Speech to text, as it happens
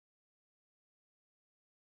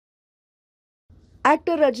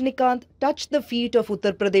Actor Rajinikanth touched the feet of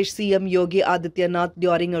Uttar Pradesh CM Yogi Adityanath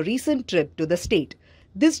during a recent trip to the state.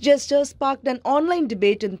 This gesture sparked an online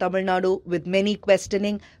debate in Tamil Nadu, with many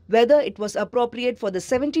questioning whether it was appropriate for the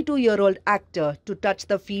 72-year-old actor to touch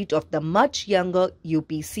the feet of the much younger UP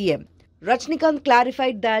CM. Rajinikanth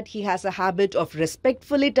clarified that he has a habit of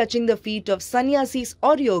respectfully touching the feet of sanyasis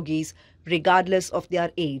or yogis regardless of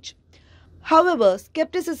their age. However,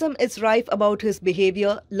 skepticism is rife about his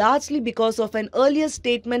behavior, largely because of an earlier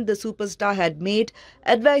statement the superstar had made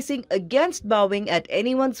advising against bowing at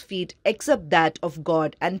anyone's feet except that of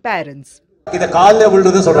God and parents. இத கால்ல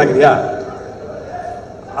விழுறது சொல்றாங்க இல்லையா?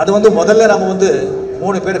 அது முதல்ல நாம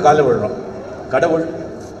மூணு பேர் கால்ல விழுறோம். கடவுள்,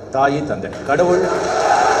 தாய், தந்தை. கடவுள்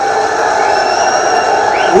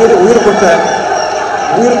உயிர்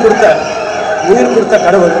கொடுத்த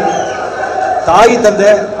கடவுள், தாய் தந்தை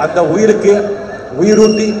அந்த உயிருக்கு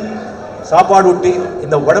உயிரூட்டி சாப்பாடு ஊட்டி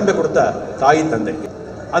இந்த உடம்பை கொடுத்த தாய் தந்தை.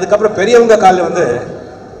 அதுக்கப்புறம் பெரியவங்க காலில்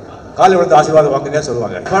விழுந்து ஆசீர்வாதம் வாங்குங்க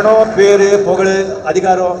சொல்லுவாங்க. பணம், பேரு, புகழ்,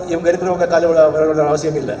 அதிகாரம் இவங்க இருக்கிறவங்க காலில் விழ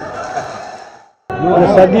அவசியம் இல்லை. ஒரு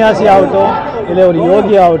சன்னியாசி ஆகட்டும் இல்லை ஒரு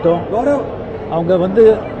யோகி ஆகட்டும், அவங்க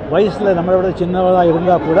வயசில் நம்மளோட சின்னவராக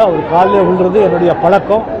இருந்தால் கூட அவர் காலில் விழுறது என்னுடைய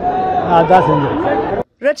பழக்கம். நான் அதான் செஞ்சிருக்கேன்.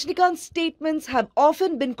 Rajinikanth's statements have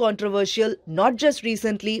often been controversial, not just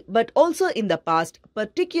recently but also in the past,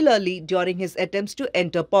 particularly during his attempts to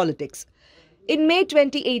enter politics. In May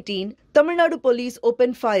 2018, Tamil Nadu police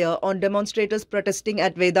opened fire on demonstrators protesting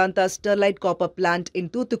at Vedanta's Sterlite copper plant in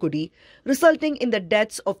Thoothukudi, resulting in the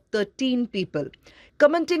deaths of 13 people.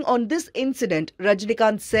 Commenting on this incident,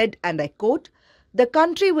 Rajinikanth said, and I quote, "The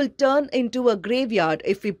country will turn into a graveyard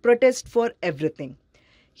if we protest for everything."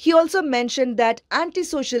 He also mentioned that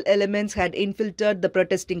antisocial elements had infiltrated the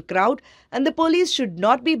protesting crowd and the police should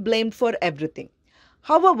not be blamed for everything.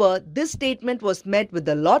 However, this statement was met with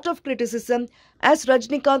a lot of criticism, as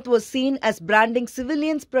Rajinikanth was seen as branding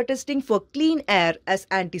civilians protesting for clean air as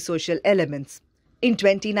antisocial elements. In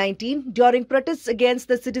 2019, during protests against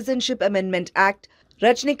the Citizenship Amendment Act,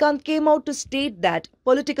 Rajinikanth came out to state that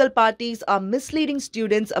political parties are misleading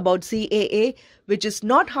students about CAA, which is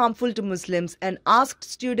not harmful to Muslims, and asked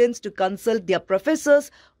students to consult their professors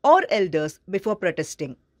or elders before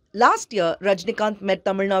protesting. Last year, Rajinikanth met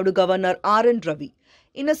Tamil Nadu Governor R.N. Ravi.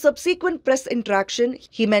 In a subsequent press interaction,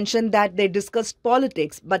 he mentioned that they discussed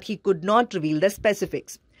politics, but he could not reveal the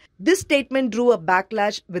specifics. This statement drew a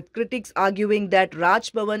backlash, with critics arguing that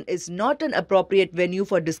Raj Bhavan is not an appropriate venue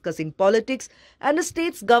for discussing politics and a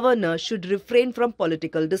state's governor should refrain from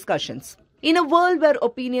political discussions. In a world where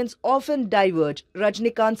opinions often diverge,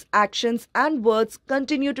 Rajinikanth's actions and words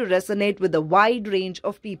continue to resonate with a wide range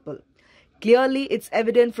of people. Clearly, it's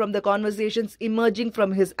evident from the conversations emerging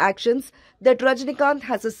from his actions that Rajinikanth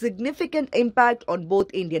has a significant impact on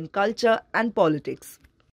both Indian culture and politics.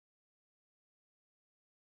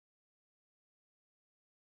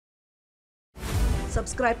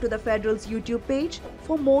 Subscribe to the Federal's YouTube page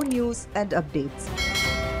for more news and updates.